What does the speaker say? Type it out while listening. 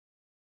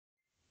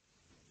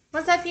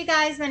What's up, you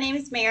guys? My name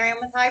is Mary. I'm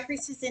with High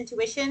Priestess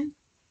Intuition.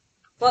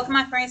 Welcome,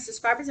 my friends,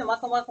 subscribers, and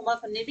welcome,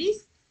 newbies.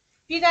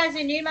 If you guys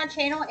are new to my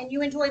channel and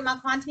you enjoy my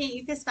content,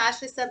 you can smash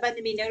the sub button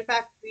to be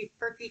notified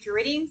for future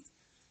readings.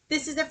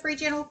 This is a free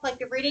general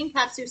collective reading.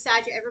 Paths to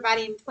side you,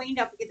 everybody in between.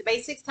 Don't forget the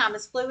basics. Time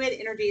is fluid.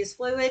 Energy is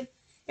fluid.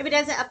 If it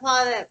doesn't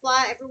apply, let it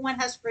fly. Everyone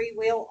has free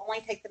will.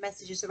 Only take the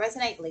messages that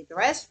resonate. Leave the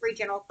rest. Free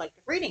general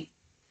collective reading.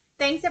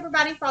 Thanks,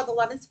 everybody, for all the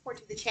love and support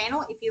to the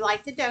channel. If you'd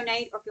like to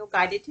donate or feel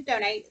guided to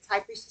donate, it's High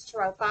Priestess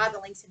Tarot 5. The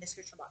link's in the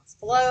description box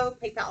below.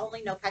 PayPal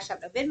only, no Cash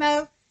App, no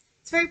Venmo.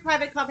 It's a very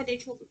private,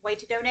 confidential way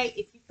to donate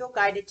if you feel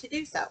guided to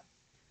do so.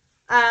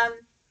 I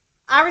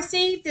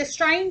received the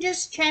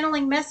strangest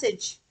channeled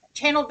message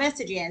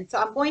in, so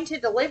I'm going to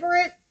deliver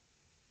it.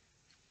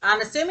 I'm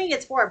assuming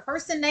it's for a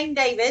person named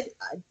David,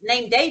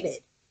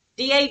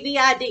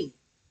 D-A-V-I-D.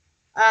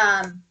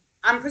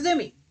 I'm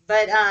presuming,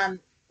 but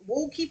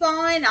we'll keep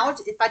on.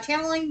 If I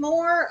channeling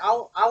more,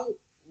 I'll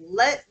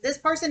let this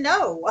person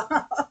know.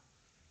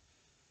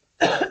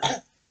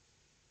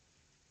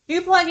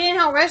 You plug in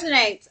how it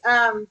resonates.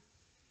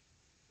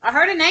 I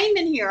heard a name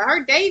in here. I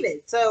heard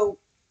David. So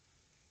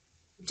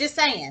just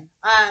saying.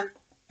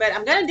 But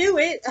I'm gonna do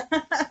it.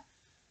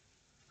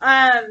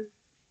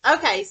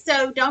 Okay,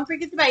 so don't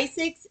forget the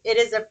basics. It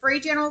is a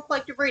free general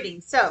collective reading.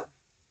 So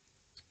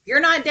if you're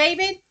not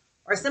David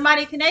or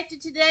somebody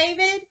connected to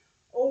David,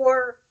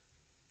 or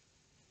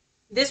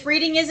this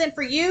reading isn't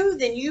for you,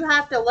 then you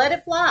have to let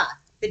it fly.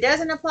 If it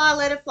doesn't apply,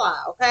 let it fly,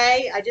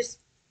 okay? I just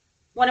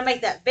want to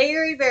make that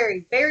very,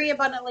 very, very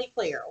abundantly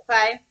clear,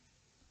 okay?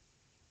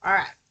 All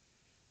right.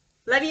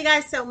 Love you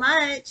guys so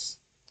much.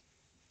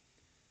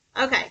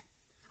 Okay.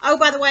 Oh,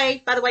 by the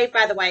way,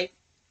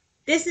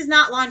 this is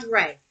not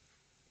lingerie.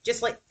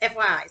 Just like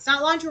FYI. It's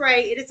not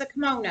lingerie. It is a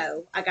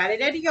kimono. I got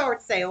it at a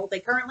yard sale. They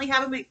currently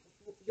have them at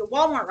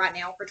Walmart right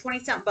now for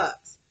 20-something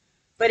bucks.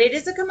 But it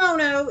is a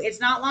kimono. It's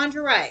not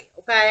lingerie,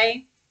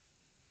 okay?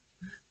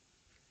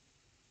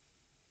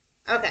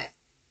 Okay.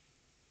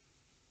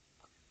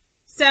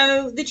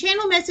 So the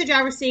channel message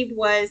I received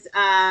was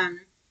a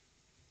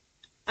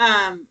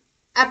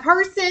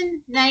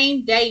person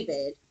named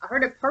David. I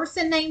heard a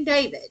person named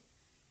David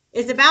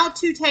is about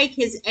to take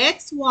his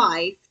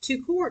ex-wife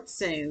to court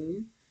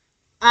soon.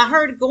 I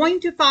heard going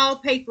to file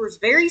papers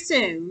very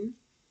soon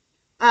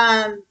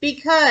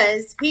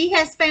because he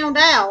has found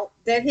out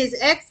that his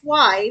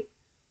ex-wife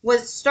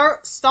was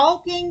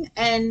stalking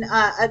and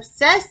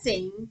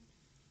obsessing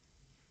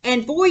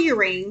and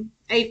voyeuring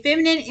a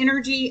feminine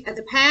energy of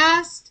the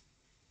past,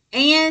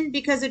 and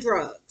because of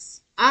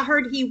drugs. I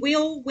heard he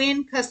will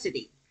win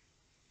custody.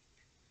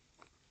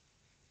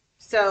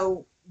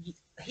 So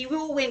he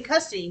will win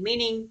custody,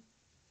 meaning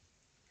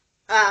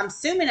I'm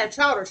assuming a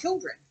child or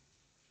children.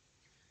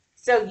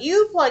 So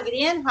you plug it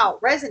in how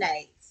it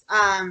resonates.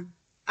 I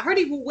heard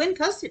he will win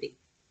custody.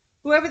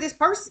 Whoever this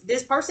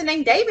person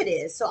named David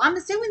is. So I'm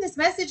assuming this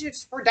message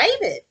is for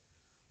David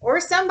or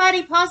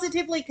somebody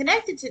positively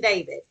connected to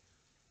David.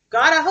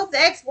 God, I hope the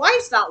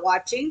ex-wife's not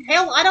watching.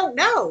 Hell, I don't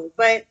know.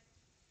 But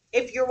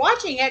if you're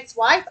watching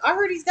ex-wife, I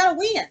heard he's going to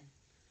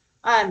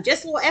win.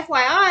 Just a little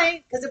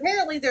FYI, because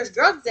apparently there's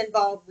drugs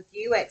involved with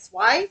you,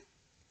 ex-wife.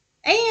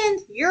 And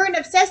you're an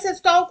obsessive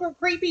stalker,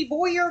 creepy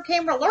voyeur,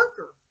 camera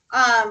lurker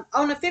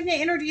on a feminine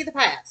energy of the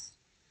past.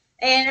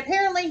 And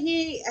apparently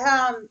he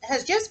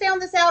has just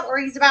found this out, or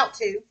he's about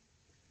to,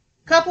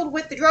 coupled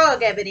with the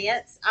drug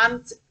evidence.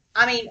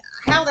 I mean,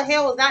 how the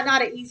hell is that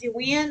not an easy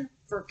win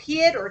for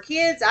kid or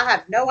kids? I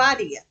have no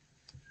idea.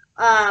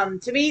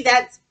 To me,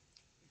 that's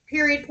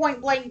period,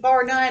 point blank,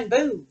 bar none,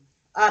 boom.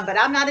 But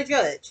I'm not a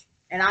judge,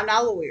 and I'm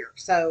not a lawyer,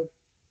 so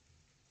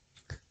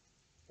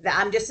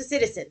I'm just a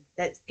citizen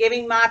that's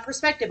giving my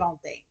perspective on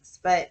things.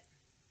 But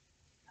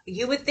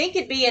you would think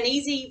it'd be an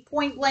easy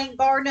point blank,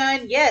 bar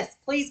none. Yes,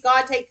 please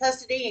God, take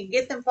custody and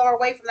get them far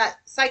away from that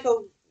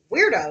psycho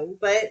weirdo.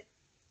 But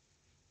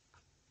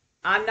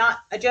I'm not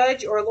a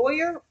judge or a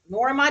lawyer,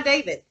 nor am I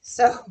David.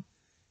 So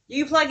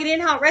you plug it in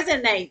how it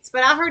resonates.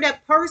 But I heard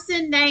a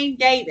person named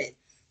David.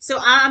 So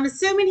I'm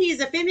assuming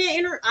he's a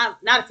feminine,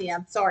 not a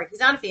femme. Sorry, he's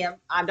not a femme.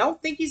 I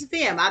don't think he's a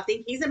femme. I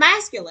think he's a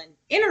masculine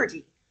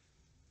energy.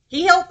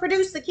 He helped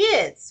produce the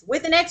kids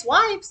with an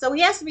ex-wife, so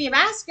he has to be a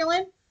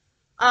masculine.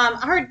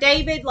 I heard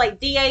David, like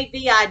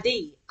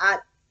D-A-V-I-D.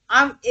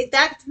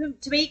 That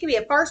to me could be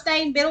a first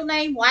name, middle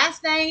name,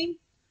 last name,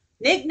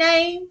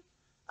 nickname.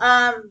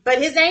 But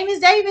his name is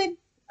David.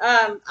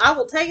 I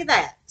will tell you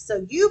that.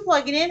 So you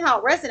plug it in how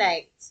it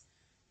resonates.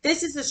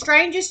 This is the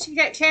strangest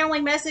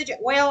channeling message.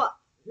 Well,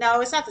 no,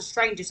 it's not the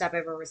strangest I've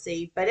ever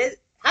received, but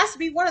it has to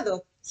be one of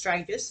the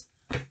strangest.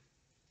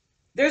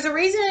 There's a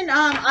reason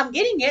I'm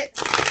getting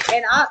it,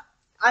 and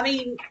I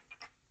mean,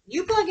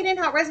 you plug it in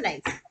how it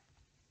resonates.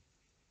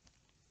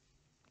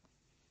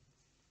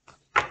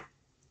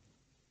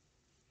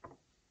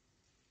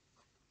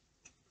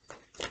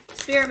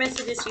 Spirit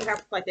messages you have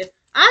reflected.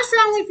 I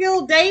strongly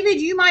feel, David,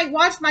 you might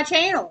watch my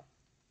channel.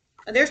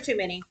 There's too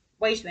many.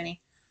 Way too many.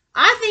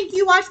 I think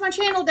you watch my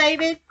channel,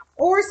 David.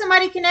 Or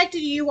somebody connected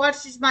to you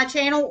watches my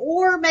channel.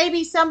 Or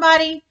maybe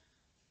somebody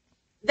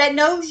that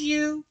knows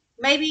you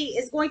maybe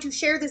is going to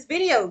share this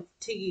video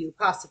to you,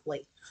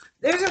 possibly.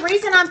 There's a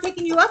reason I'm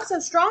picking you up so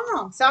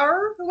strong,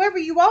 sir, whoever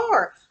you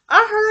are.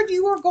 I heard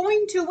you were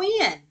going to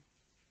win.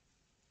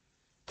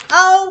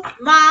 Oh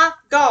my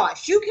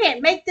gosh, you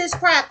can't make this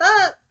crap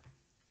up,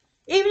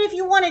 even if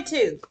you wanted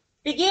to.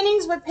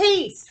 Beginnings with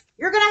peace.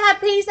 You're going to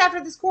have peace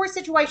after this court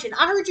situation.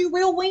 I heard you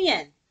will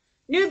win.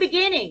 New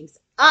beginnings.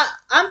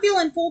 I'm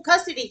feeling full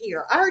custody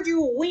here. I heard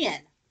you will win.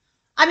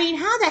 I mean,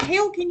 how the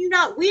hell can you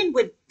not win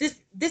with this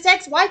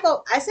ex-wife?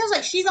 It sounds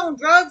like she's on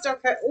drugs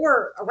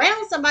or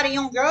around somebody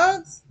on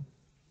drugs.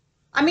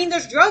 I mean,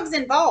 there's drugs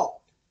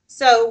involved.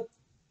 So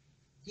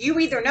you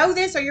either know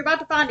this or you're about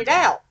to find it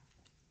out.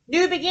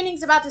 New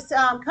beginnings about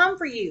to come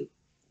for you.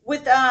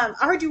 With I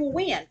heard you will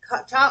win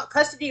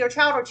custody or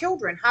child or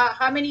children.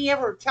 How many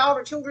ever child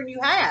or children you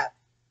have?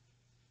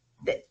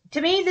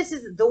 To me, this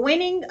is the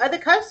winning of the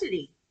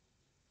custody.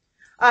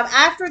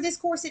 After this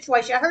court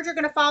situation, I heard you're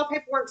going to file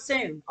paperwork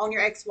soon on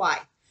your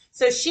ex-wife.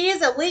 So she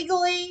is a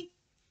legally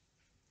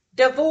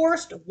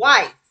divorced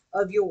wife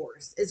of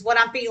yours, is what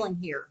I'm feeling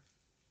here.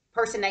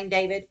 Person named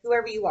David,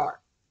 whoever you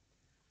are.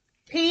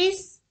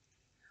 Peace.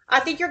 I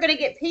think you're going to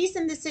get peace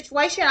in this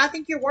situation. I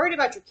think you're worried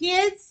about your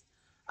kids.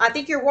 I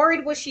think you're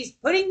worried what she's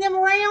putting them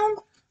around.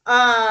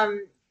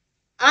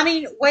 I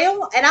mean,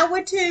 well, and I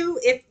would too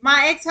if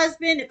my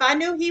ex-husband, if I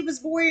knew he was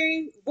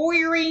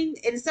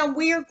voyeuring in some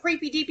weird,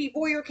 creepy, deepy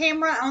voyeur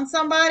camera on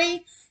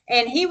somebody,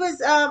 and he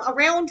was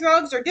around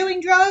drugs or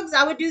doing drugs,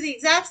 I would do the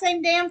exact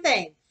same damn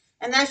thing.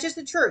 And that's just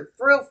the truth,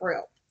 for real, for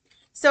real.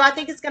 So I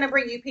think it's going to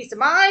bring you peace of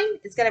mind.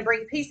 It's going to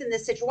bring peace in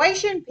this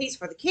situation, peace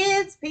for the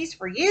kids, peace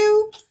for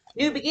you,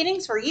 new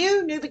beginnings for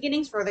you, new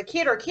beginnings for the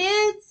kid or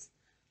kids.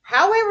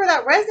 However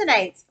that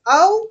resonates.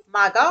 Oh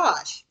my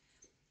gosh.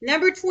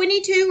 Number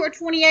 22 or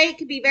 28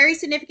 could be very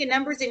significant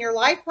numbers in your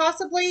life,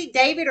 possibly.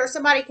 David or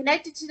somebody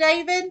connected to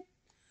David.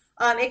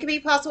 It could be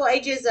possible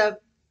ages of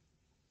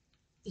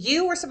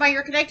you or somebody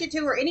you're connected to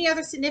or any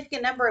other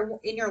significant number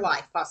in your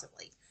life,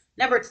 possibly.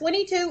 Number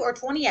 22 or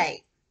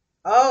 28.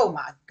 Oh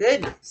my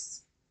goodness.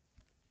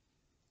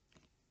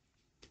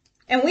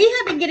 And we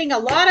have been getting a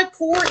lot of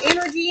court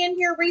energy in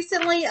here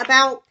recently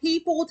about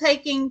people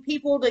taking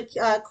people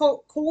to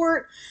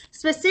court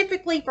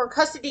specifically for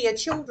custody of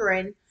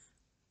children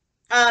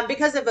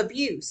because of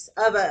abuse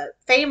of a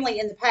family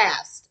in the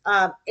past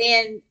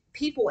and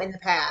people in the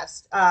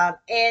past.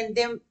 And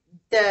then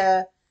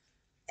the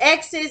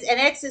exes and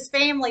exes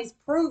families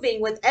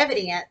proving with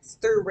evidence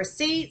through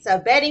receipts,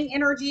 abetting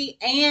energy,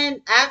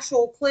 and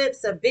actual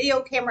clips of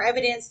video camera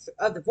evidence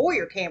of the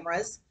voyeur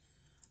cameras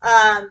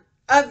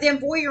of them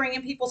voyeuring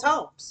in people's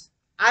homes.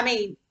 I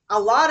mean, a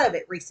lot of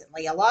it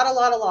recently. A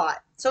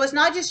lot. So it's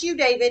not just you,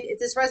 David, if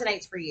this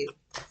resonates for you.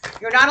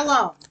 You're not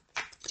alone.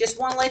 Just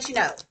want to let you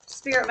know.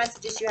 Spirit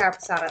messages you have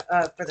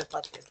for the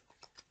collective.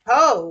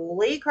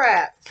 Holy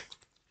crap.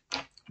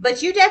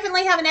 But you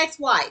definitely have an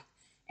ex-wife.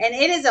 And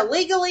it is a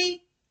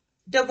legally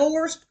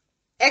divorced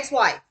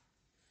ex-wife.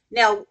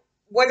 Now,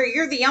 whether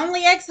you're the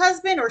only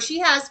ex-husband or she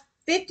has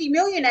 50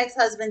 million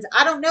ex-husbands,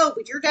 I don't know.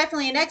 But you're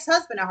definitely an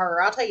ex-husband of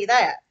her. I'll tell you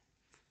that.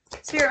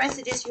 Spirit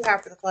messages you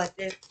have for the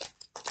collective.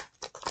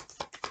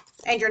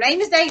 And your name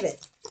is David.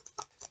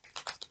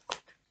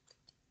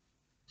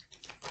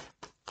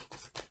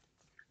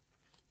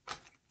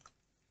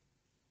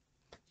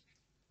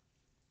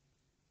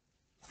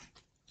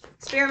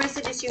 Spirit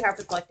messages you have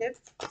for the collective.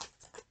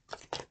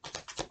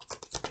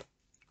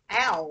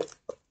 Ow.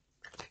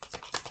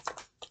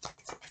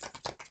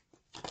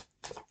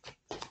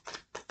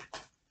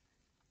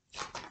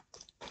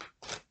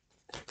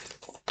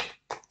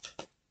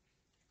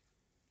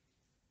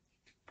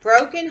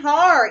 Broken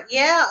heart.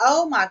 Yeah.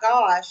 Oh my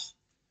gosh.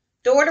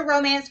 Door to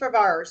romance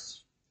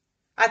reverse.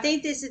 I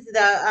think this is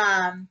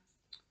the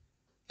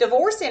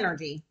divorce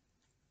energy.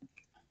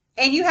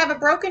 And you have a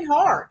broken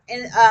heart.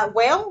 And,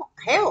 well,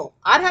 hell,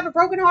 I'd have a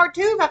broken heart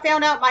too if I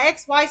found out my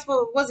ex-wife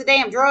was a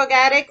damn drug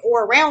addict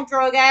or around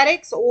drug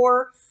addicts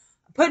or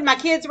putting my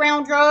kids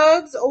around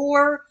drugs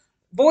or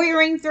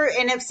voyeuring through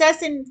and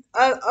obsessing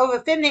over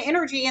feminine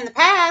energy in the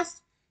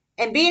past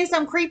and being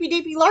some creepy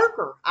deepy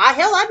lurker.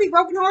 I'd be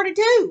brokenhearted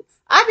too.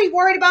 I'd be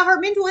worried about her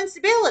mental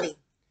instability.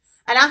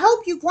 And I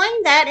hope you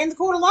claim that in the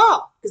court of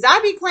law. Because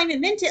I'd be claiming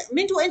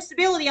mental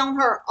instability on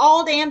her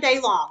all damn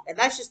day long. And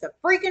that's just the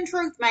freaking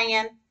truth,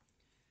 man.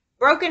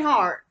 Broken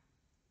heart.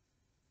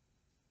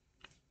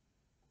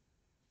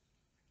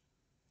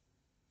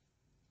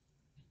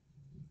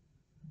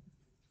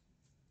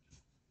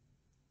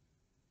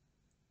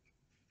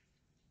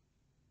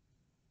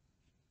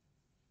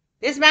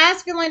 This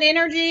masculine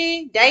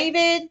energy,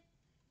 David,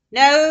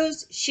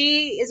 knows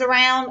she is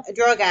around a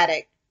drug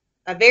addict.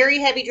 A very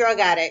heavy drug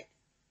addict.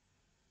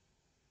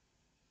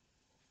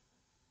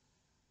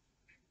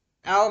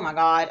 Oh my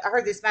God. I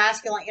heard this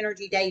masculine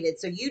energy, David.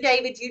 So you,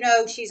 David, you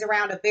know she's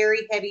around a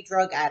very heavy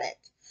drug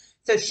addict.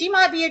 So she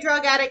might be a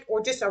drug addict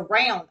or just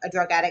around a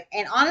drug addict.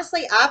 And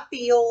honestly, I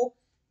feel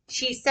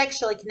she's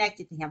sexually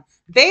connected to him.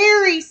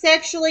 Very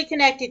sexually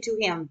connected to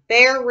him.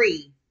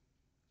 Very.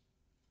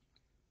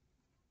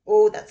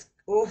 Oh, that's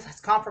Oh, that's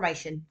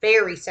confirmation.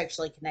 Very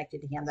sexually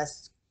connected to him.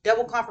 That's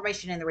double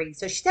confirmation in the reading.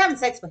 So she's having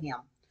sex with him.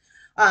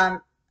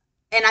 Um,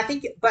 and I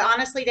think, but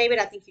honestly, David,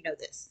 I think you know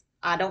this.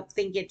 I don't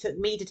think it took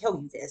me to tell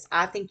you this.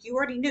 I think you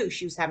already knew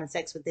she was having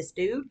sex with this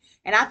dude,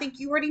 and I think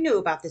you already knew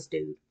about this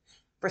dude.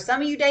 For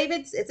some of you,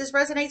 Davids, if this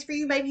resonates for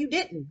you, maybe you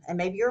didn't, and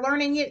maybe you're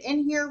learning it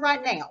in here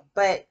right now.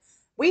 But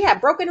we have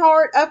broken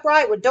heart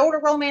upright with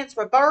daughter romance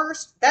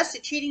reversed. That's the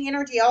cheating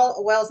energy.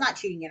 All well, it's not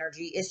cheating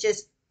energy. It's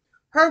just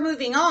her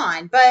moving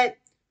on. But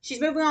she's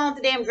moving on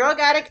with the damn drug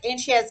addict, and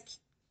she has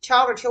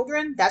child or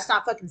children. That's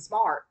not fucking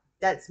smart.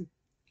 That's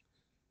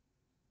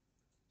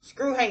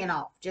screw hanging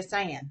off. Just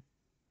saying.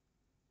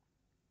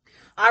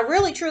 I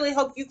really truly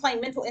hope you claim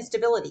mental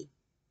instability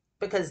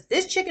because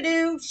this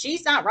chickadoo,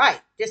 she's not right.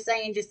 Just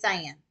saying, just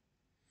saying.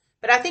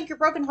 But I think you're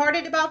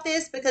brokenhearted about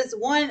this because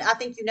one, I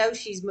think you know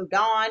she's moved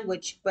on,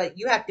 but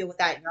you have to deal with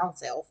that in your own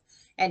self.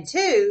 And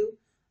two,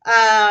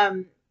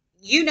 um,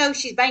 you know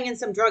she's banging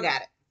some drug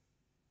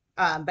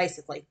addict,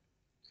 basically.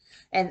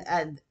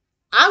 And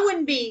I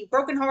wouldn't be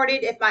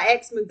brokenhearted if my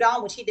ex moved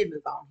on, which he did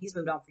move on. He's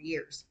moved on for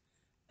years.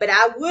 But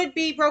I would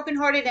be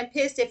brokenhearted and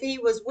pissed if he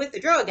was with a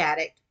drug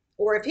addict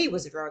or if he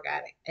was a drug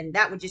addict. And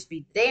that would just be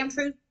the damn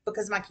truth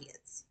because of my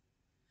kids.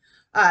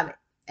 Um,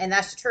 and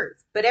that's the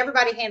truth. But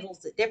everybody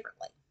handles it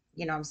differently.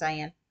 You know what I'm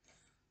saying?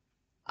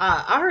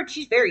 I heard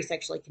she's very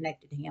sexually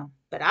connected to him.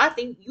 But I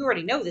think you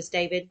already know this,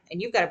 David.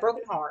 And you've got a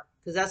broken heart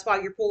because that's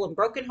why you're pulling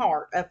broken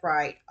heart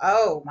upright.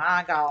 Oh,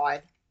 my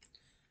God.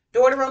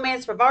 Daughter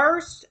romance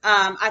reversed.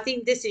 I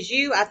think this is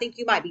you. I think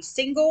you might be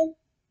single.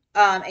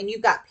 And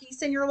you've got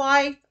peace in your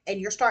life and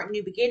you're starting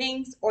new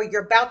beginnings, or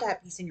you're about to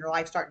have peace in your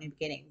life, starting new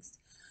beginnings.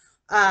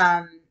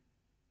 Um,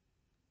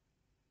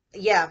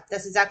 yeah,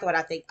 that's exactly what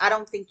I think. I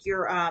don't think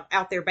you're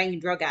out there banging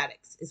drug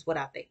addicts, is what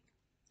I think.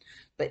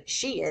 But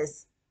she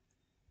is.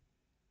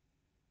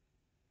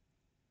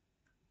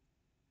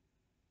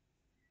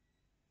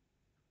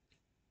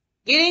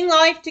 Getting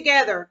life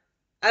together,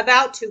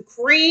 about to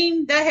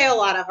cream the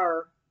hell out of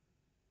her.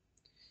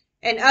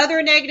 And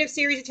other negative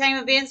series of chain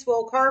events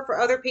will occur for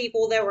other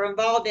people that were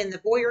involved in the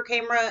voyeur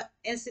camera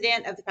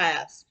incident of the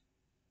past.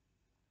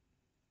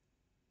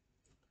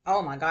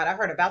 Oh my God, I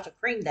heard about to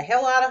cream the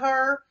hell out of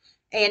her.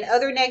 And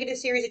other negative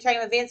series of chain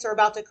events are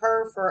about to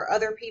occur for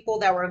other people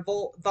that were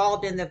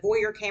involved in the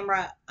voyeur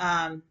camera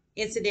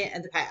incident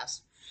of the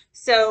past.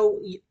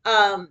 So,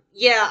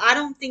 yeah, I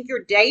don't think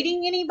you're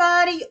dating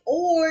anybody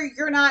or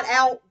you're not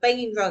out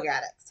banging drug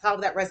addicts.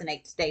 However that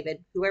resonates,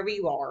 David, whoever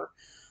you are.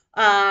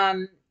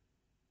 Um,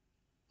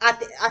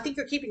 I think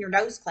you're keeping your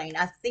nose clean.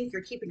 I think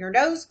you're keeping your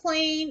nose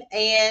clean,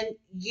 and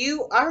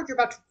I heard you're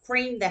about to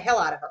cream the hell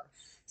out of her.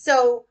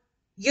 So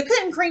you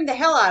couldn't cream the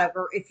hell out of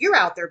her if you're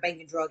out there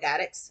banging drug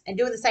addicts and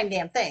doing the same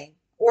damn thing,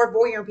 or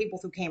voyeuring people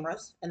through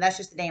cameras, and that's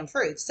just the damn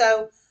truth.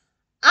 So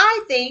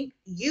I think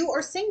you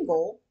are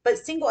single, but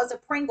single as a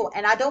Pringle,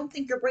 and I don't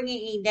think you're bringing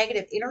any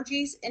negative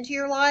energies into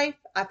your life.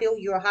 I feel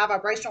you're high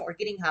vibrational or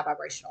getting high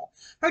vibrational.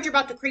 Heard you're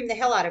about to cream the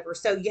hell out of her,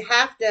 so you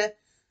have to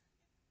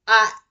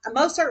I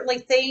most certainly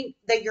think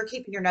that you're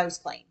keeping your nose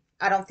clean.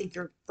 I don't think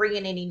you're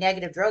bringing any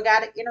negative drug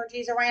addict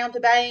energies around to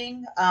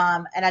bang.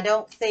 And I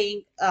don't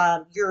think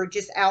you're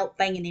just out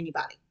banging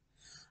anybody.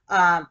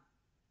 Um,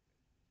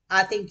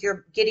 I think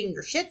you're getting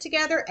your shit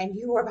together and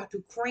you are about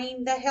to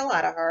cream the hell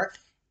out of her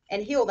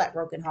and heal that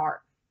broken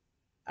heart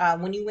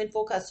when you win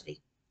full custody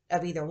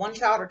of either one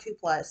child or two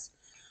plus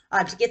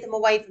to get them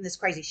away from this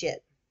crazy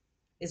shit,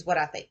 is what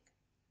I think.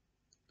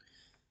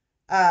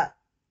 Uh,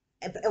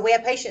 and we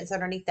have patience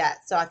underneath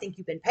that. So I think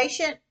you've been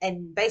patient,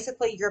 and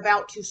basically you're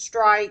about to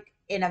strike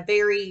in a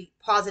very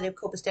positive,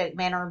 copacetic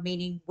manner,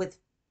 meaning with,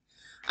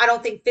 I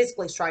don't think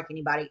physically strike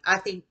anybody. I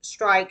think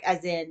strike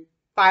as in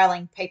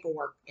filing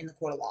paperwork in the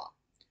court of law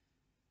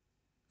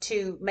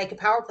to make a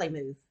power play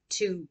move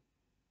to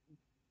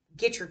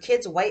get your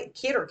kid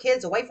or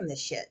kids away from this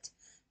shit.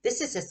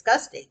 This is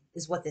disgusting,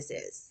 is what this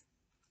is.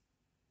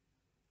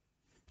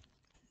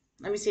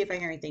 Let me see if I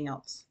hear anything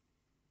else.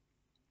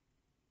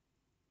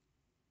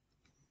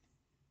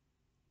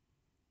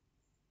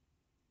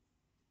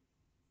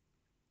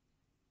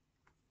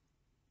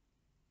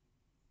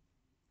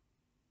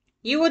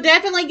 You will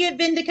definitely get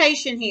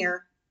vindication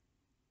here.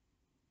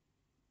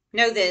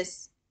 Know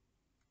this.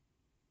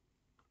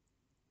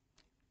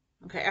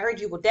 Okay, I heard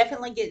you will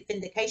definitely get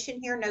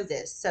vindication here. Know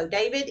this. So,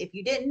 David, if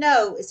you didn't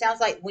know, it sounds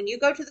like when you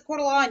go to the court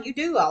of law and you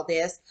do all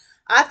this,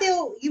 I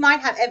feel you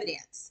might have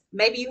evidence.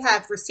 Maybe you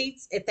have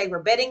receipts if they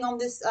were betting on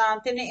this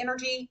feminine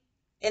energy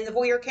in the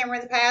voyeur camera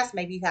in the past.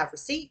 Maybe you have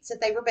receipts if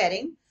they were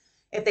betting.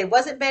 If they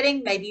wasn't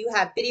betting, maybe you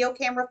have video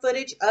camera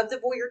footage of the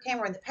voyeur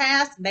camera in the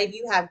past. Maybe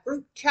you have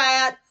group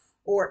chat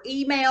or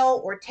email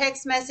or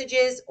text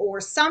messages or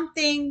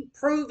something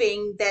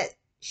proving that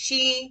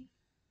she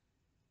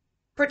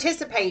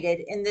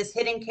participated in this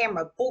hidden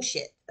camera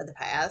bullshit of the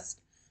past.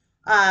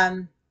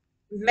 Um,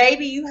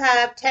 Maybe you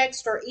have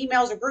text or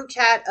emails or group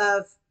chat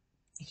of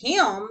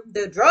him,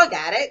 the drug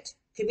addict,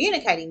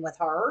 communicating with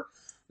her.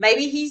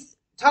 Maybe he's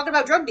talking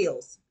about drug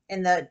deals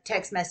in the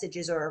text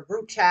messages or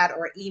group chat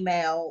or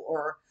email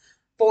or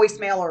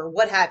voicemail or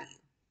what have you.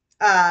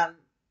 I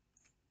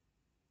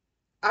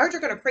heard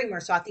you're going to creamer,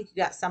 so I think you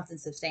got something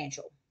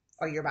substantial,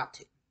 or you're about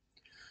to.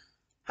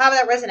 How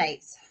that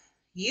resonates.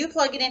 You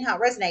plug it in how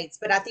it resonates,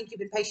 but I think you've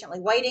been patiently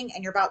waiting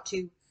and you're about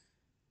to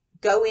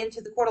go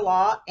into the court of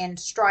law and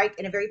strike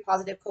in a very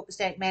positive,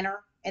 copacetic manner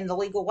in the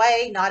legal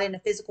way, not in a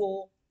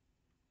physical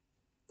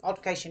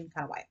altercation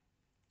kind of way.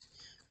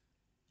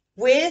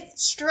 With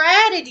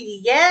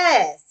strategy,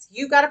 yes,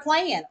 you got a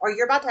plan, or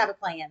you're about to have a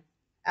plan.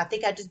 I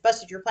think I just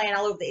busted your plan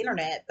all over the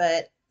internet,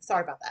 but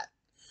sorry about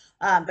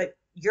that. But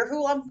you're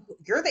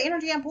the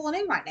energy I'm pulling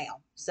in right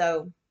now.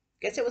 So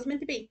guess it was meant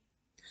to be.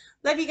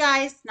 Love you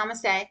guys.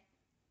 Namaste.